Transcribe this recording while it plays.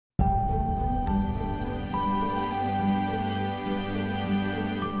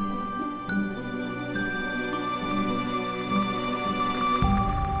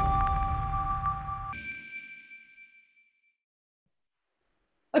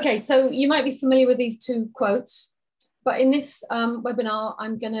Okay, so you might be familiar with these two quotes, but in this webinar,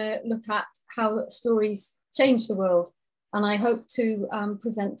 I'm going to look at how stories change the world. And I hope to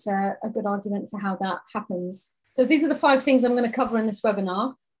present a good argument for how that happens. So these are the 5 things I'm going to cover in this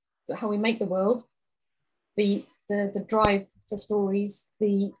webinar: how we make the world, the drive for stories,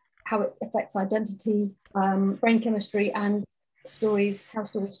 how it affects identity, brain chemistry, and how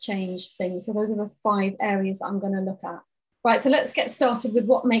stories change things. So those are the 5 areas that I'm going to look at. Right, so let's get started with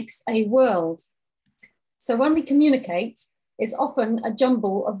what makes a world. So when we communicate, it's often a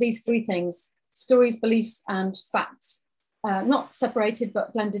jumble of these 3 things: stories, beliefs, and facts, not separated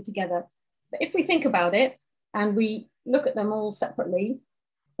but blended together. But if we think about it and we look at them all separately,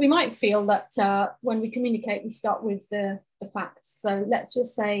 we might feel that when we communicate, we start with the facts. So let's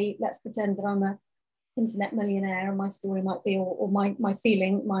just say, let's pretend that I'm an internet millionaire, and my story might be, or my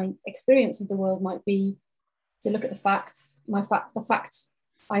feeling, my experience of the world might be to look at the facts. The fact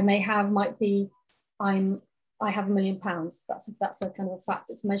I may have might be I have £1 million. That's a kind of a fact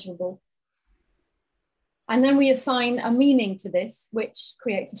that's measurable. And then we assign a meaning to this, which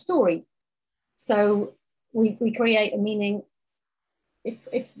creates a story. So we create a meaning. If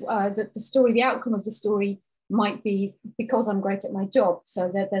the story, the outcome of the story might be because I'm great at my job.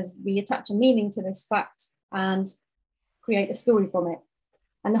 So that we attach a meaning to this fact and create a story from it.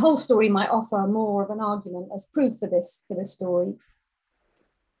 And the whole story might offer more of an argument as proof for this story.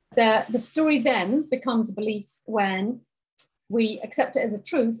 The story then becomes a belief when we accept it as a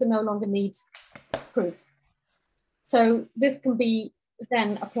truth and no longer need proof. So this can be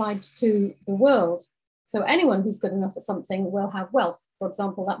then applied to the world. So anyone who's good enough at something will have wealth. For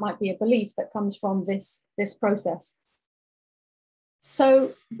example, that might be a belief that comes from this process.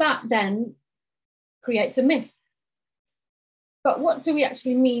 So that then creates a myth. But what do we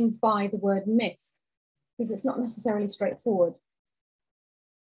actually mean by the word myth? Because it's not necessarily straightforward.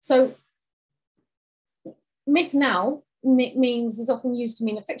 So myth now is often used to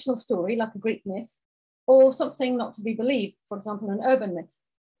mean a fictional story, like a Greek myth, or something not to be believed, for example, an urban myth.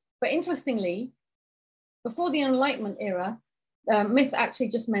 But interestingly, before the Enlightenment era, myth actually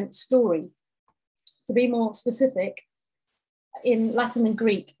just meant story. To be more specific, in Latin and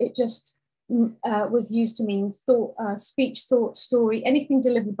Greek, it just was used to mean thought, speech, thought, story, anything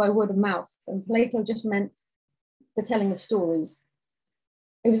delivered by word of mouth. And Plato just meant the telling of stories.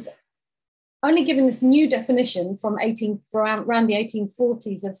 It was only given this new definition from around the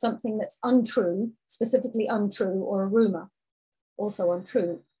 1840s of something that's untrue, specifically untrue, or a rumor, also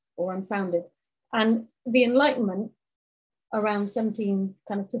untrue or unfounded. And the Enlightenment, around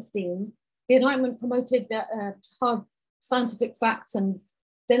 1715, the Enlightenment promoted hard scientific facts and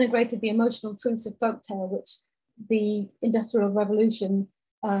denigrated the emotional truths of folktale, which the Industrial Revolution,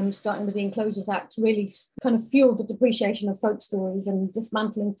 starting with the Enclosures Act, really kind of fueled the depreciation of folk stories and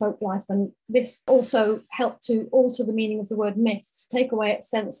dismantling folk life. And this also helped to alter the meaning of the word myth, to take away its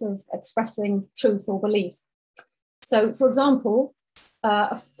sense of expressing truth or belief. So, for example,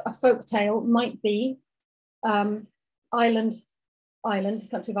 a folk tale might be the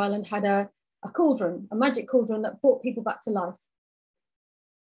country of Ireland had a cauldron, a magic cauldron that brought people back to life.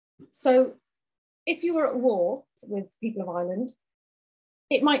 So if you were at war with people of Ireland,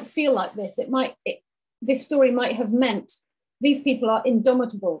 it might feel like this. This story might have meant these people are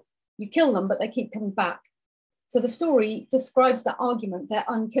indomitable. You kill them, but they keep coming back. So the story describes that argument, they're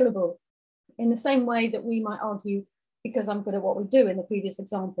unkillable, in the same way that we might argue because I'm good at what we do in the previous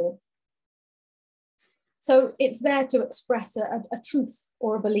example. So it's there to express a truth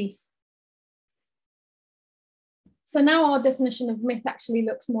or a belief. So now our definition of myth actually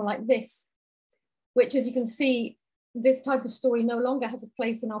looks more like this, which, as you can see, this type of story no longer has a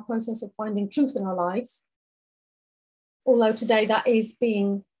place in our process of finding truth in our lives, although today that is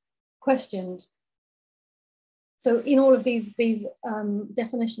being questioned. So in all of these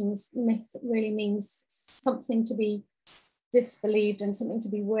definitions, myth really means something to be disbelieved and something to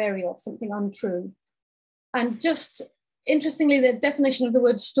be wary of, something untrue. And just interestingly, the definition of the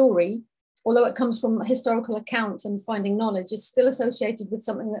word story, although it comes from a historical account and finding knowledge, is still associated with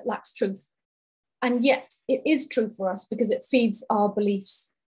something that lacks truth. And yet it is true for us because it feeds our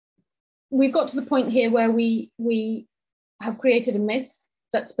beliefs. We've got to the point here where we have created a myth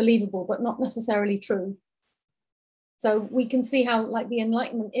that's believable, but not necessarily true. So we can see how, like, the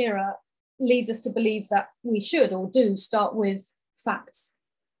Enlightenment era leads us to believe that we should or do start with facts.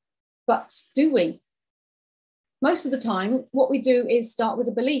 But do we? Most of the time, what we do is start with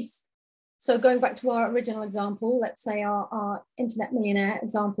a belief. So going back to our original example, let's say our internet millionaire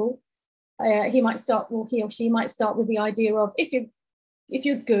example, he or she might start with the idea of if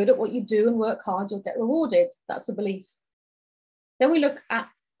you're good at what you do and work hard, you'll get rewarded. That's a belief. Then we look at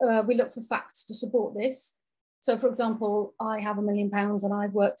we look for facts to support this. So for example, I have £1 million and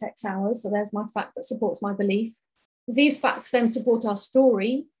I've worked X hours. So there's my fact that supports my belief. These facts then support our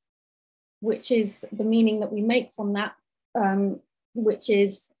story, which is the meaning that we make from that, which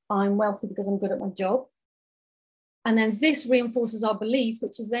is I'm wealthy because I'm good at my job. And then this reinforces our belief,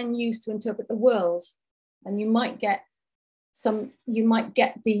 which is then used to interpret the world. And you might get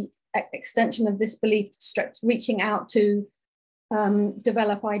the extension of this belief reaching out to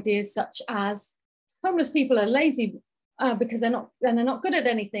develop ideas such as homeless people are lazy because they're not good at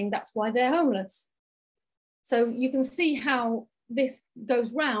anything. That's why they're homeless. So you can see how this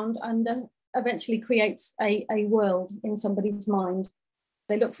goes round and eventually creates a world in somebody's mind.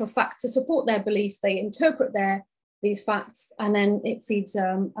 They look for facts to support their belief. They interpret these facts, and then it feeds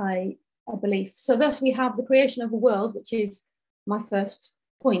a belief. So thus we have the creation of a world, which is my first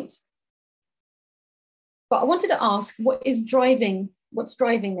point. But I wanted to ask, what's driving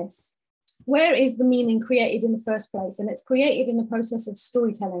this? Where is the meaning created in the first place? And it's created in the process of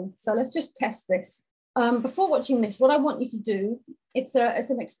storytelling. So let's just test this. Before watching this, what I want you to do, it's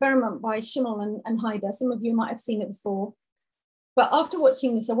an experiment by Schimmel and Haider. Some of you might have seen it before. But after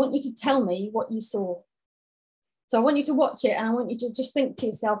watching this, I want you to tell me what you saw. So I want you to watch it and I want you to just think to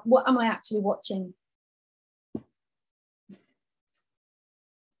yourself, what am I actually watching?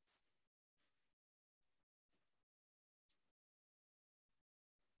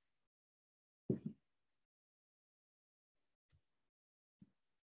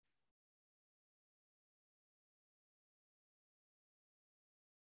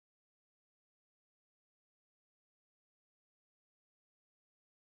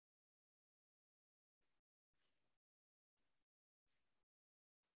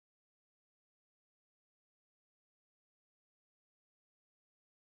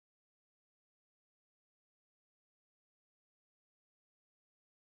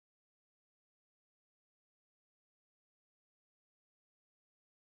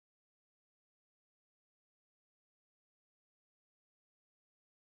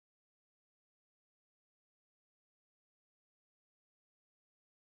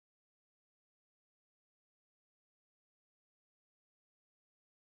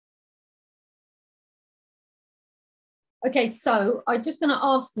 Okay, so I'm just going to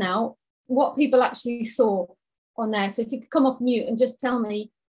ask now what people actually saw on there. So if you could come off mute and just tell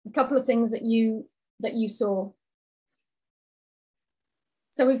me a couple of things that you saw.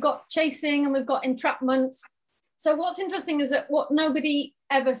 So we've got chasing and we've got entrapment. So what's interesting is that what nobody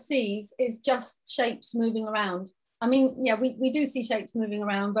ever sees is just shapes moving around. I mean, yeah, we do see shapes moving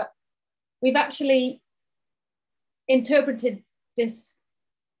around, but we've actually interpreted this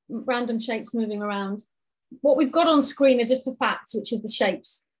random shapes moving around. What we've got on screen are just the facts, which is the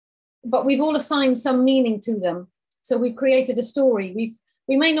shapes, but we've all assigned some meaning to them. So we've created a story.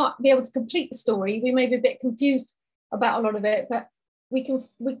 We may not be able to complete the story. We may be a bit confused about a lot of it, but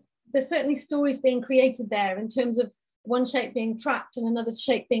there's certainly stories being created there in terms of one shape being trapped and another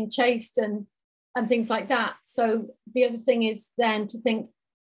shape being chased and things like that. So the other thing is then to think,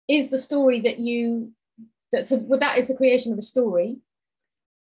 is the story that is the creation of a story.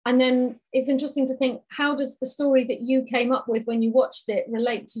 And then it's interesting to think, how does the story that you came up with when you watched it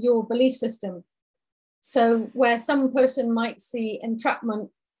relate to your belief system? So where some person might see entrapment,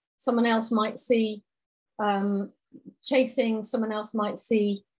 someone else might see chasing, someone else might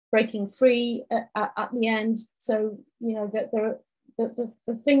see breaking free at the end. So, you know, that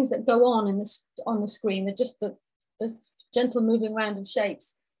the things that go on the screen are just the gentle moving around of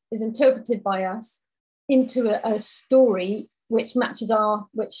shapes is interpreted by us into a story which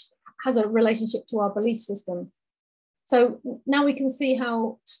has a relationship to our belief system. So now we can see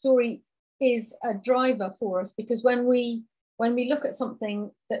how story is a driver for us, because when we look at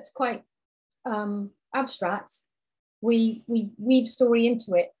something that's quite abstract, we weave story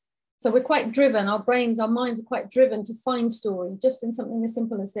into it. So we're quite driven, our minds are quite driven to find story, just in something as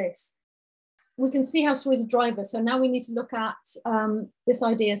simple as this. We can see how story is a driver. So now we need to look at this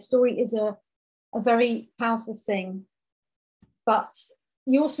idea. Story is a very powerful thing. But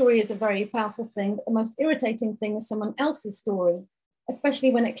your story is a very powerful thing. But the most irritating thing is someone else's story,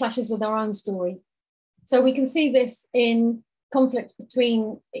 especially when it clashes with our own story. So we can see this in conflicts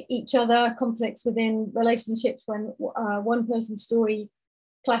between each other, conflicts within relationships when one person's story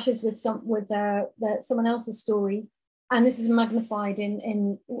clashes with someone else's story. And this is magnified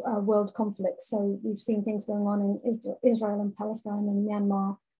in world conflicts. So we've seen things going on in Israel and Palestine and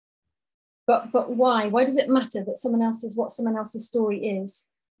Myanmar. But why? Why does it matter that what someone else's story is?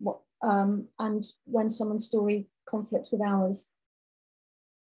 And when someone's story conflicts with ours?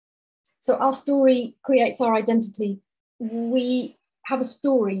 So our story creates our identity. We have a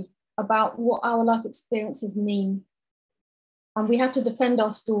story about what our life experiences mean. And we have to defend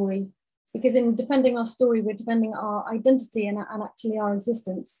our story, because in defending our story, we're defending our identity and actually our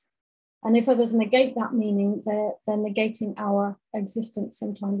existence. And if others negate that meaning, they're negating our existence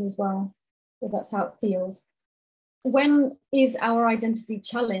sometimes as well. So that's how it feels. When is our identity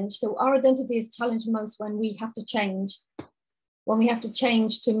challenged? So our identity is challenged most when we have to change. When we have to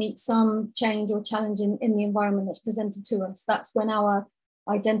change to meet some change or challenge in the environment that's presented to us. That's when our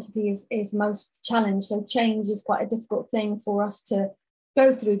identity is most challenged. So change is quite a difficult thing for us to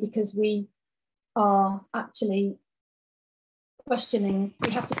go through, because we are actually questioning,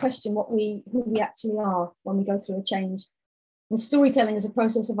 we have to question who we actually are when we go through a change. And storytelling is a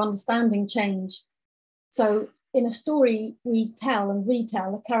process of understanding change. So in a story, we tell and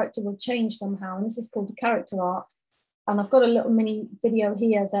retell, a character will change somehow, and this is called the character arc. And I've got a little mini video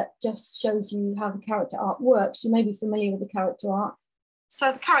here that just shows you how the character arc works. You may be familiar with the character arc.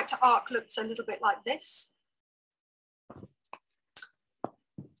 So the character arc looks a little bit like this.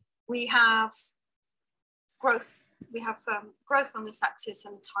 We have growth. We have growth on this axis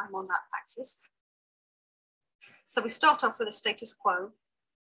and time on that axis. So we start off with a status quo.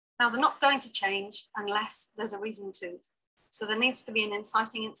 Now they're not going to change unless there's a reason to. So there needs to be an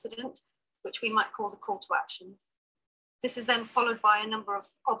inciting incident, which we might call the call to action. This is then followed by a number of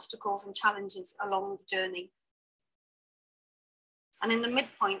obstacles and challenges along the journey. And in the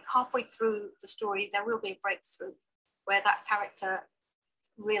midpoint, halfway through the story, there will be a breakthrough where that character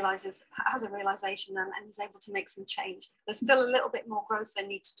has a realization and is able to make some change. There's still a little bit more growth they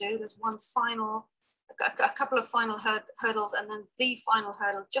need to do. There's a couple of final hurdles, and then the final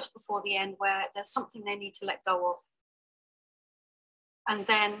hurdle just before the end where there's something they need to let go of. And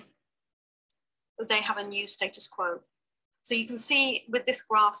then they have a new status quo. So you can see with this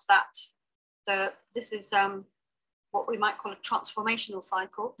graph that this is what we might call a transformational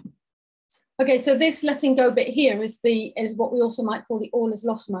cycle. Okay, so this letting go bit here is what we also might call the all is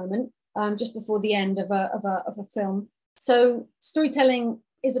lost moment, just before the end of a film. So storytelling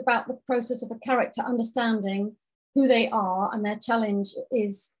is about the process of a character understanding who they are, and their challenge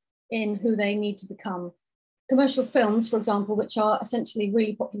is in who they need to become. Commercial films, for example, which are essentially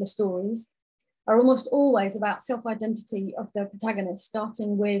really popular stories, are almost always about self-identity of the protagonist,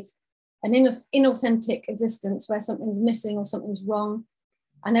 starting with an inauthentic existence where something's missing or something's wrong.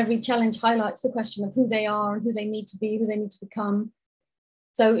 And every challenge highlights the question of who they are and who they need to be, who they need to become.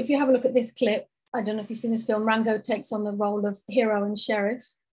 So if you have a look at this clip, I don't know if you've seen this film, Rango takes on the role of hero and sheriff,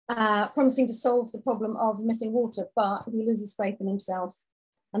 promising to solve the problem of missing water, but he loses faith in himself.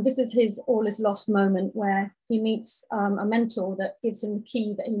 And this is his all is lost moment, where he meets a mentor that gives him the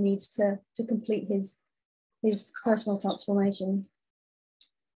key that he needs to complete his personal transformation.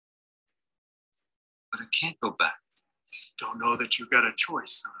 But I can't go back. Don't know that you got a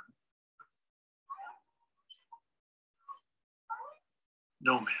choice, son.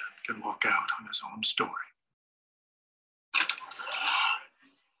 No man can walk out on his own story.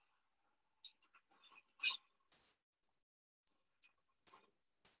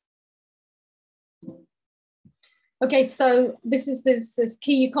 Okay, so this is this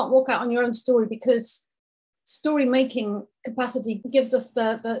key. You can't walk out on your own story, because story making capacity gives us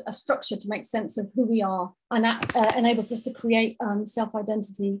a structure to make sense of who we are, and that enables us to create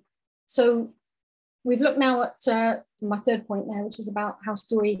self-identity. So we've looked now at my third point there, which is about how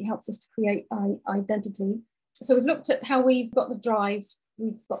story helps us to create identity. So we've looked at how we've got the drive.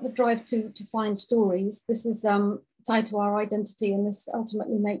 We've got the drive to find stories. This is tied to our identity, and this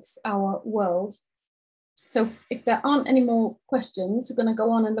ultimately makes our world. So if there aren't any more questions, we're going to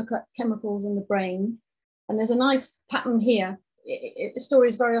go on and look at chemicals in the brain. And there's a nice pattern here. The story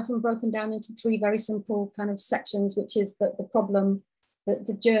is very often broken down into three very simple kind of sections, which is the problem,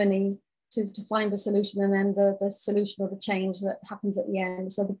 the journey to find the solution, and then the solution or the change that happens at the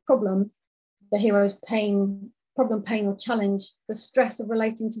end. So the problem, the hero's pain, problem, pain, or challenge, the stress of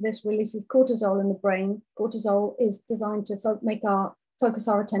relating to this releases cortisol in the brain. Cortisol is designed to focus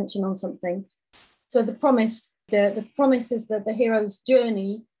our attention on something. So the promise is that the hero's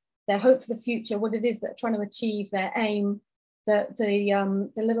journey, their hope for the future, what it is that they're trying to achieve, their aim, the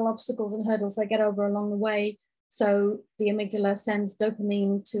little obstacles and hurdles they get over along the way. So the amygdala sends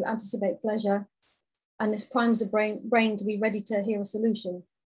dopamine to anticipate pleasure, and this primes the brain to be ready to hear a solution.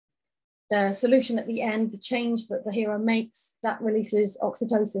 The solution at the end, the change that the hero makes, that releases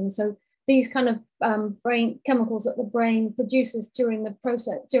oxytocin. So these kind of brain chemicals that the brain produces during the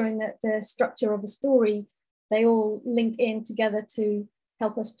process, during the structure of a story, they all link in together to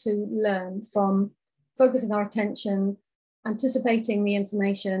help us to learn from focusing our attention, anticipating the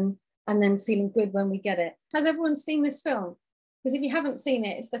information, and then feeling good when we get it. Has everyone seen this film? Because if you haven't seen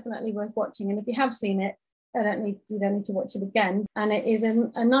it, it's definitely worth watching. And if you have seen it, you don't need to watch it again. And it is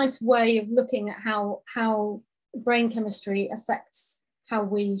a nice way of looking at how brain chemistry affects how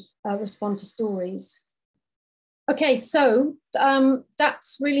we respond to stories. Okay, so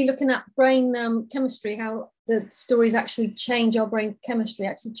that's really looking at brain chemistry, how the stories actually change our brain chemistry,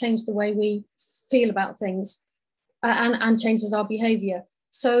 actually change the way we feel about things, and changes our behaviour.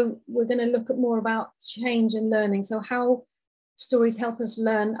 So we're going to look at more about change and learning. So how stories help us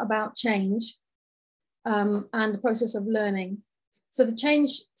learn about change and the process of learning. So the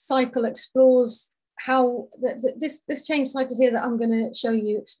change cycle explores how this change cycle here that I'm going to show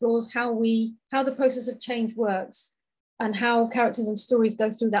you explores how the process of change works and how characters and stories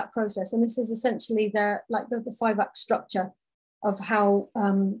go through that process. And this is essentially the 5-act structure of how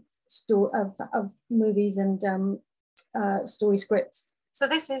of movies and story scripts. So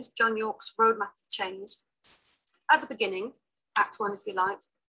this is John Yorke's roadmap of change. At the beginning, Act 1, if you like,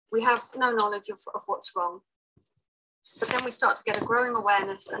 we have no knowledge of what's wrong. But then we start to get a growing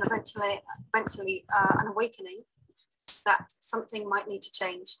awareness and eventually an awakening that something might need to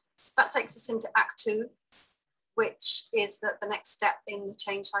change. That takes us into Act 2, which is the next step in the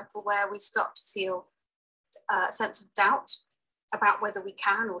change cycle, where we start to feel a sense of doubt about whether we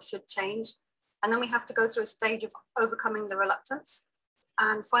can or should change. And then we have to go through a stage of overcoming the reluctance,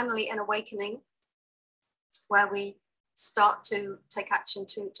 and finally an awakening where we start to take action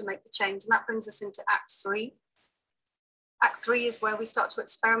to make the change. And that brings us into Act 3. Act 3 is where we start to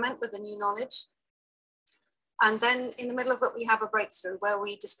experiment with the new knowledge. And then in the middle of it, we have a breakthrough where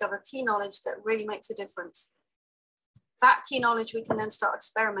we discover key knowledge that really makes a difference. That key knowledge we can then start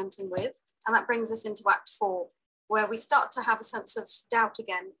experimenting with. And that brings us into Act 4, where we start to have a sense of doubt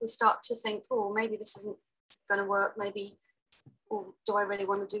again. We start to think, oh, maybe this isn't going to work. Maybe, oh, do I really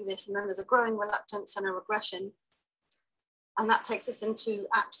want to do this? And then there's a growing reluctance and a regression. And that takes us into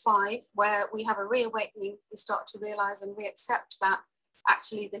Act 5, where we have a reawakening. We start to realize and reaccept that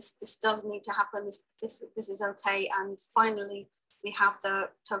actually this does need to happen. This is okay. And finally, we have the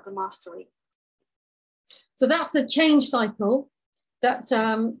total mastery. So that's the change cycle that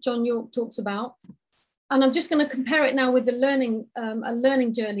John Yorke talks about. And I'm just going to compare it now with the a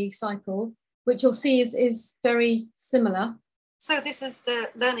learning journey cycle, which you'll see is very similar. So this is the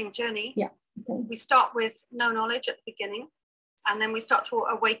learning journey. Yeah. Okay. We start with no knowledge at the beginning, and then we start to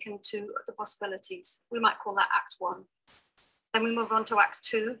awaken to the possibilities. We might call that Act 1. Then we move on to Act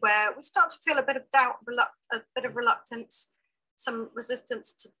 2, where we start to feel a bit of doubt, a bit of reluctance, some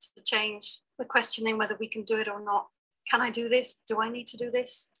resistance to change. We're questioning whether we can do it or not. Can I do this? Do I need to do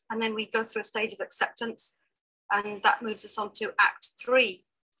this? And then we go through a stage of acceptance, and that moves us on to Act 3.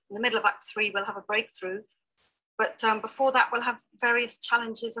 In the middle of Act 3, we'll have a breakthrough. But before that, we'll have various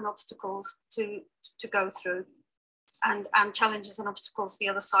challenges and obstacles to go through, and challenges and obstacles the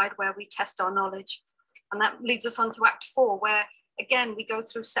other side, where we test our knowledge. And that leads us on to Act 4, where again, we go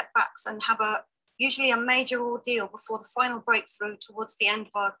through setbacks and have usually a major ordeal before the final breakthrough towards the end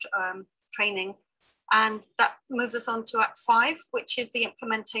of our training. And that moves us on to Act 5, which is the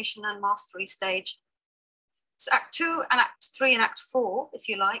implementation and mastery stage. So Act 2 and Act 3 and Act 4, if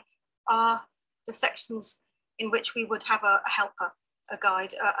you like, are the sections in which we would have a helper, a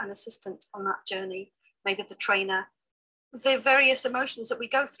guide, an assistant on that journey, maybe the trainer. The various emotions that we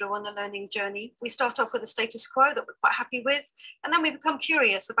go through on the learning journey, we start off with a status quo that we're quite happy with, and then we become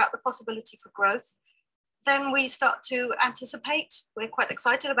curious about the possibility for growth. Then we start to anticipate, we're quite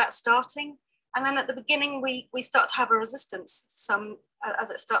excited about starting, and then at the beginning we start to have a resistance.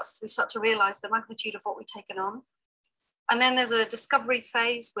 We start to realize the magnitude of what we've taken on. And then there's a discovery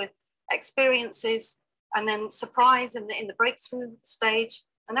phase with experiences, and then surprise in the breakthrough stage.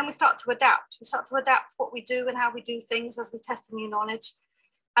 And then we start to adapt. We start to adapt what we do and how we do things as we test the new knowledge.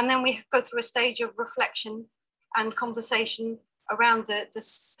 And then we go through a stage of reflection and conversation around the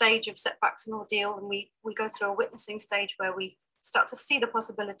stage of setbacks and ordeal. And we go through a witnessing stage where we start to see the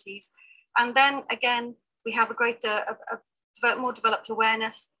possibilities. And then again, we have a more developed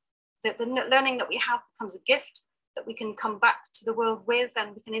awareness that the learning that we have becomes a gift that we can come back to the world with,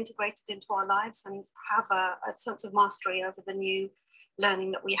 and we can integrate it into our lives and have a sense of mastery over the new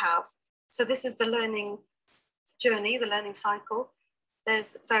learning that we have. So this is the learning journey, the learning cycle.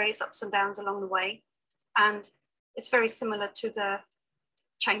 There's various ups and downs along the way, and it's very similar to the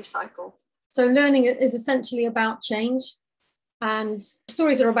change cycle. So learning is essentially about change, and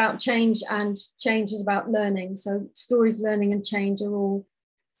stories are about change, and change is about learning. So stories, learning and change are all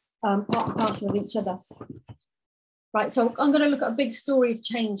part and parcel of each other. Right, so I'm going to look at a big story of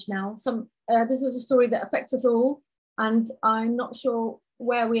change now. This is a story that affects us all, and I'm not sure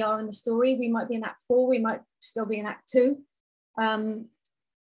where we are in the story. We might be in Act 4, we might still be in Act 2, And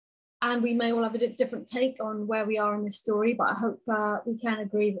we may all have a different take on where we are in this story, but I hope we can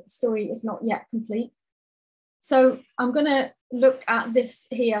agree that the story is not yet complete. So I'm going to look at this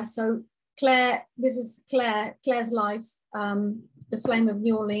here. So Claire, this is Claire's life, The Flame of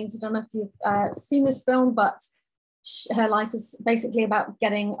New Orleans. I don't know if you've seen this film, but her life is basically about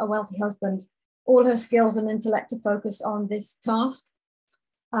getting a wealthy husband. All her skills and intellect are focused on this task.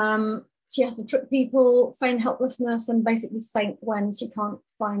 She has to trick people, feign helplessness, and basically faint when she can't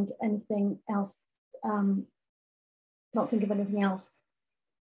find anything else, can't think of anything else.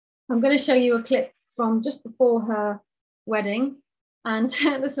 I'm going to show you a clip from just before her wedding, and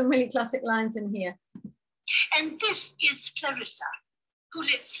there's some really classic lines in here. And this is Clarissa, who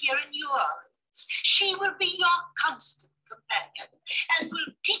lives here in New Orleans. She will be your constant companion and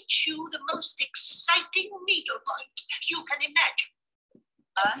will teach you the most exciting needlepoint you can imagine.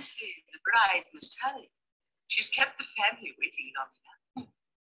 Auntie, the bride must hurry. She's kept the family waiting long enough.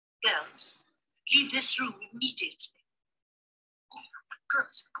 Girls, leave this room immediately. Oh,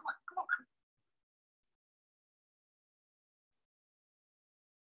 girls, come on, come on.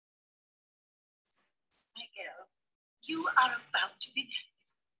 My girl, you are about to be married.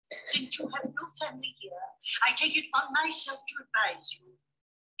 Since you have no family here, I take it on myself to advise you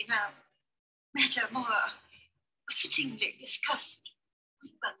in a matter more fittingly discussed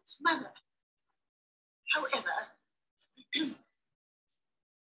with one's mother. However,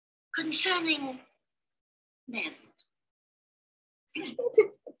 concerning men,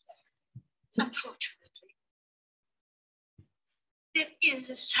 unfortunately, there is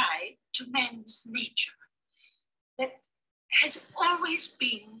a side to man's nature that has always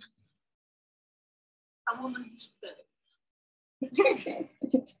been a woman's burden.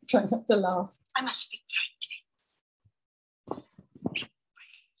 Try not to laugh. I must speak frankly.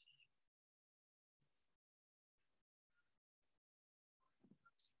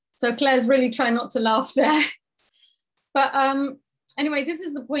 So Claire's really trying not to laugh there. But anyway, this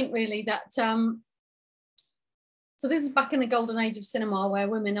is the point really that, so this is back in the golden age of cinema where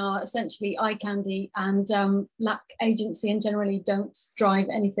women are essentially eye candy and lack agency and generally don't drive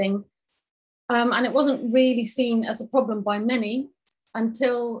anything. And it wasn't really seen as a problem by many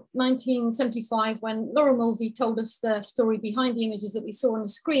until 1975 when Laura Mulvey told us the story behind the images that we saw on the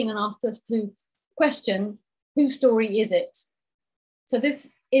screen and asked us to question whose story is it? So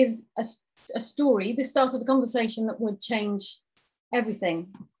this is a story. This started a conversation that would change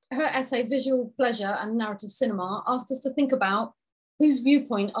everything. Her essay, Visual Pleasure and Narrative Cinema, asked us to think about whose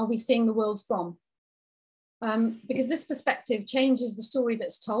viewpoint are we seeing the world from? Because this perspective changes the story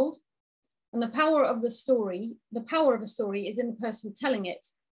that's told. And the power of a story is in the person telling it,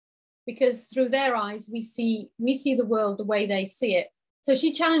 because through their eyes, we see the world the way they see it. So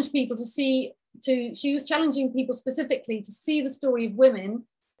she challenged people she was challenging people specifically to see the story of women,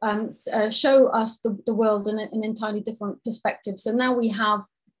 show us the world in an entirely different perspective. So now we have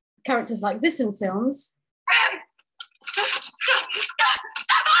characters like this in films. I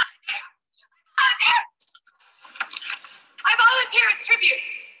volunteer as tribute.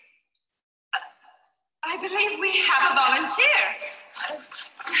 I believe we have a volunteer.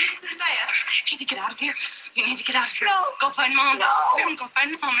 Zendaya. You need to get out of here. You need to get out of here. No. Go find Mom. No. Go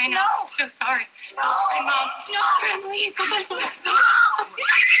find Mom. I know. No. I'm so sorry. No. Go find Mom. No. Leave. Go find Mom. No.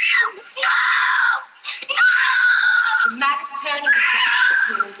 No. Dramatic turn of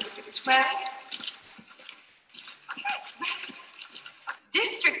the in District 12.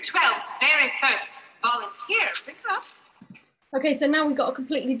 District 12's very first volunteer. Bring her up. Okay, so now we've got a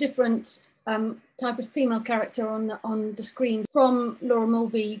completely different type of female character on the screen, from Laura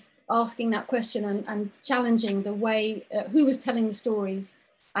Mulvey asking that question and challenging the way who was telling the stories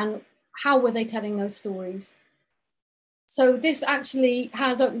and how were they telling those stories. So this actually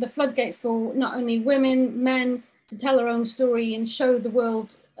has opened the floodgates for not only women, men to tell their own story and show the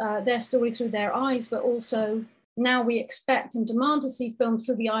world their story through their eyes, but also now we expect and demand to see films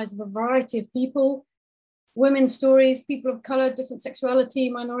through the eyes of a variety of people, women's stories, people of color, different sexuality,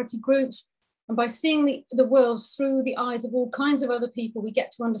 minority groups. And by seeing the world through the eyes of all kinds of other people, we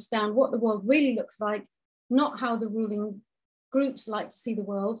get to understand what the world really looks like, not how the ruling groups like to see the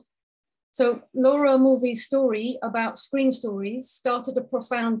world. So Laura Mulvey's story about screen stories started a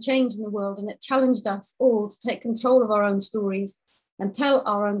profound change in the world, and it challenged us all to take control of our own stories and tell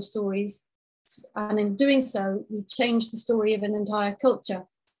our own stories. And in doing so, we changed the story of an entire culture.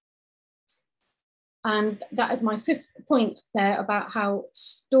 And that is my fifth point there about how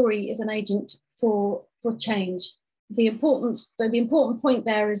story is an agent for change. The important point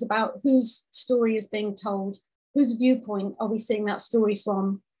there is about whose story is being told, whose viewpoint are we seeing that story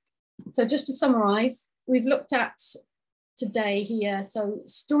from. So just to summarize, we've looked at today here. So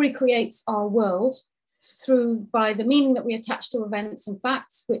story creates our world by the meaning that we attach to events and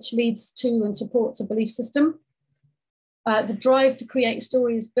facts, which leads to and supports a belief system. The drive to create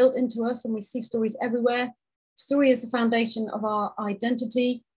story is built into us, and we see stories everywhere. Story is the foundation of our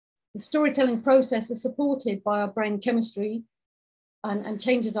identity. The storytelling process is supported by our brain chemistry and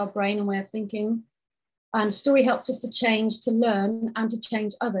changes our brain and way of thinking. And story helps us to change, to learn, and to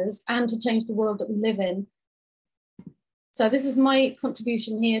change others, and to change the world that we live in. So this is my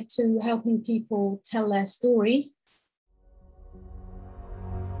contribution here to helping people tell their story.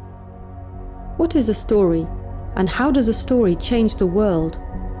 What is a story, and how does a story change the world?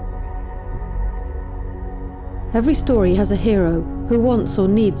 Every story has a hero who wants or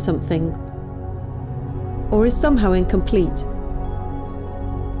needs something, or is somehow incomplete.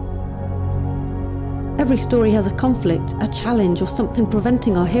 Every story has a conflict, a challenge, or something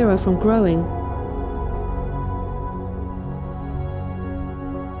preventing our hero from growing.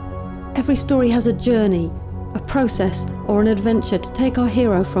 Every story has a journey, a process, or an adventure to take our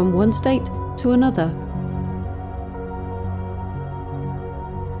hero from one state to another.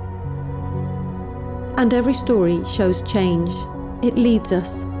 And every story shows change. It leads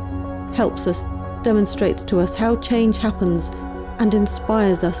us, helps us, demonstrates to us how change happens, and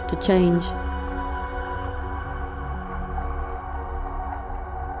inspires us to change.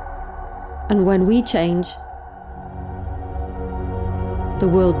 And when we change, the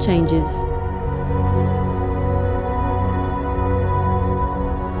world changes.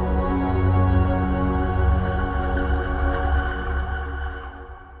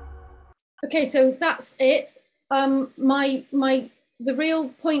 Okay, so that's it. The real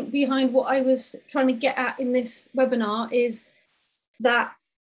point behind what I was trying to get at in this webinar is that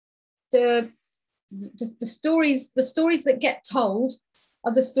the stories that get told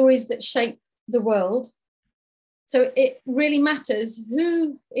are the stories that shape the world. So it really matters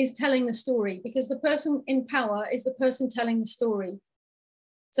who is telling the story, because the person in power is the person telling the story.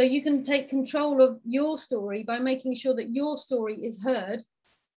 So you can take control of your story by making sure that your story is heard,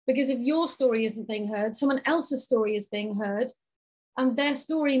 because if your story isn't being heard, someone else's story is being heard, and their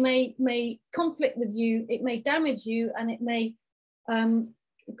story may conflict with you, it may damage you, and it may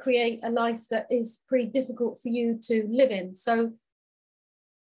create a life that is pretty difficult for you to live in. So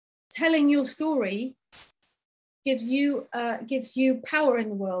telling your story gives you power in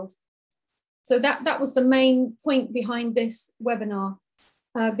the world. So that was the main point behind this webinar,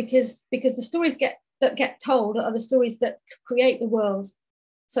 because the stories that get told are the stories that create the world.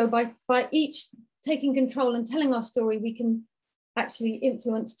 So by each taking control and telling our story, we can actually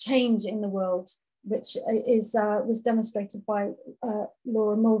influence change in the world, which was demonstrated by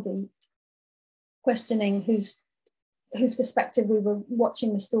Laura Mulvey, questioning whose perspective we were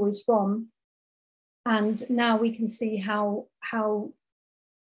watching the stories from. And now we can see how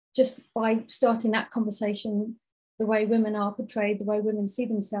just by starting that conversation, the way women are portrayed, the way women see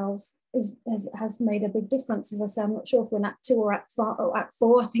themselves has made a big difference. As I say, I'm not sure if we're in Act 2 or Act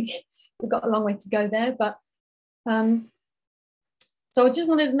 4. I think we've got a long way to go there. But so I just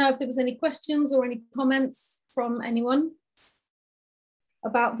wanted to know if there was any questions or any comments from anyone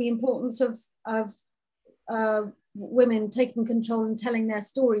about the importance of women taking control and telling their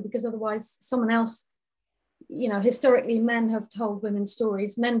story, because otherwise someone else, historically men have told women's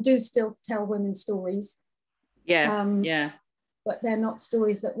stories. Men do still tell women's stories. Yeah. But they're not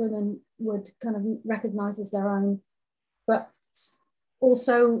stories that women would kind of recognize as their own. But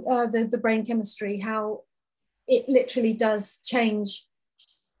also the brain chemistry, how it literally does change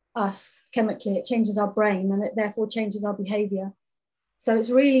us chemically. It changes our brain, and it therefore changes our behavior. So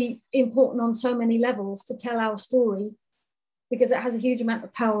it's really important on so many levels to tell our story, because it has a huge amount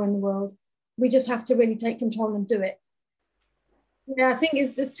of power in the world. We just have to really take control and do it. Yeah, I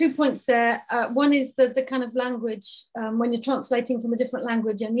think there's 2 points there. One is the kind of language, when you're translating from a different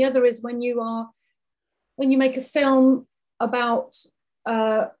language, and the other is when you make a film about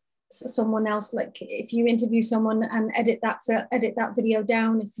someone else, like if you interview someone and edit that video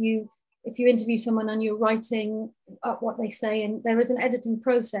down, if you interview someone and you're writing up what they say, and there is an editing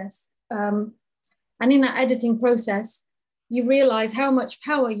process, and in that editing process you realize how much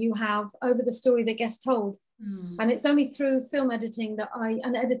power you have over the story that gets told. And it's only through film editing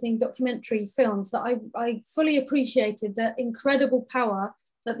and editing documentary films that I fully appreciated the incredible power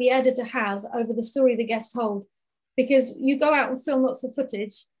that the editor has over the story that gets told. Because you go out and film lots of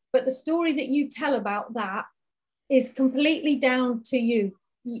footage, but the story that you tell about that is completely down to you.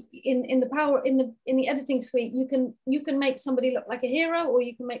 In the editing suite, you can make somebody look like a hero, or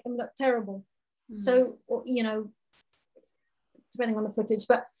you can make them look terrible. So, depending on the footage,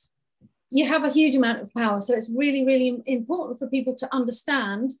 but you have a huge amount of power. So it's really, really important for people to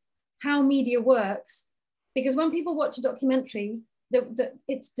understand how media works, because when people watch a documentary,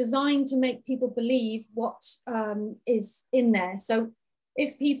 it's designed to make people believe what is in there. So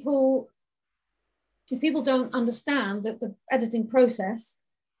if people don't understand the editing process,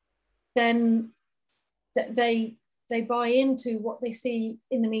 then they buy into what they see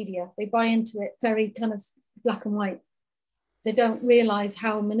in the media. They buy into it very kind of black and white. They don't realize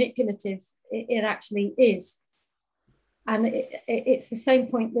how manipulative it actually is. And it's the same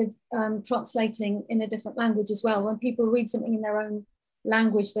point with translating in a different language as well. When people read something in their own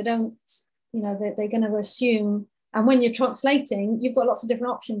language, they don't, they're going to assume. And when you're translating, you've got lots of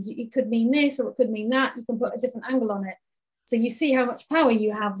different options. It could mean this or it could mean that. You can put a different angle on it. So you see how much power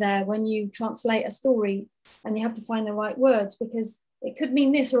you have there when you translate a story, and you have to find the right words, because it could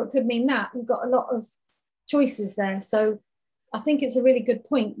mean this or it could mean that. You've got a lot of choices there. So I think it's a really good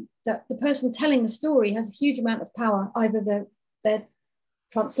point that the person telling the story has a huge amount of power. Either they're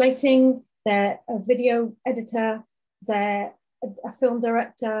translating, they're a video editor, they're a film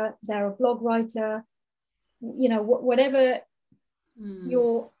director, they're a blog writer, whatever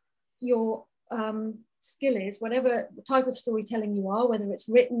your skill is, whatever type of storytelling you are, whether it's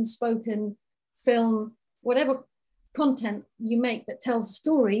written, spoken, film, whatever content you make that tells a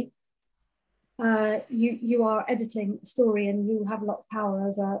story, you are editing a story, and you have a lot of power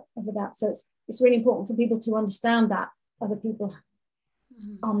over that. So it's really important for people to understand that other people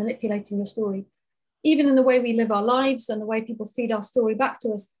are manipulating your story. Even in the way we live our lives and the way people feed our story back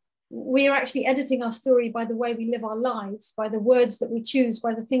to us, we are actually editing our story by the way we live our lives, by the words that we choose,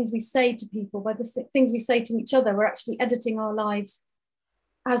 by the things we say to people, by the things we say to each other. We're actually editing our lives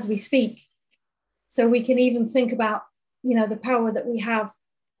as we speak. So we can even think about, the power that we have.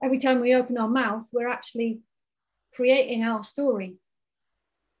 Every time we open our mouth, we're actually creating our story.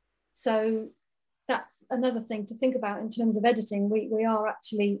 So that's another thing to think about in terms of editing. We are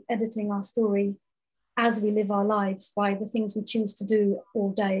actually editing our story as we live our lives by the things we choose to do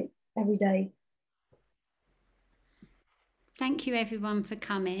all day, every day. Thank you everyone for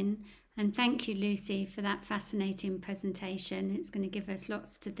coming, and thank you Lucy for that fascinating presentation. It's going to give us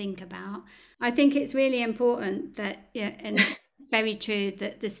lots to think about. I think it's really important that, and very true,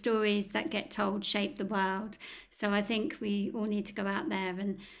 that the stories that get told shape the world. So I think we all need to go out there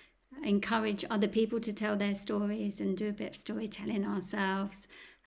and encourage other people to tell their stories and do a bit of storytelling ourselves.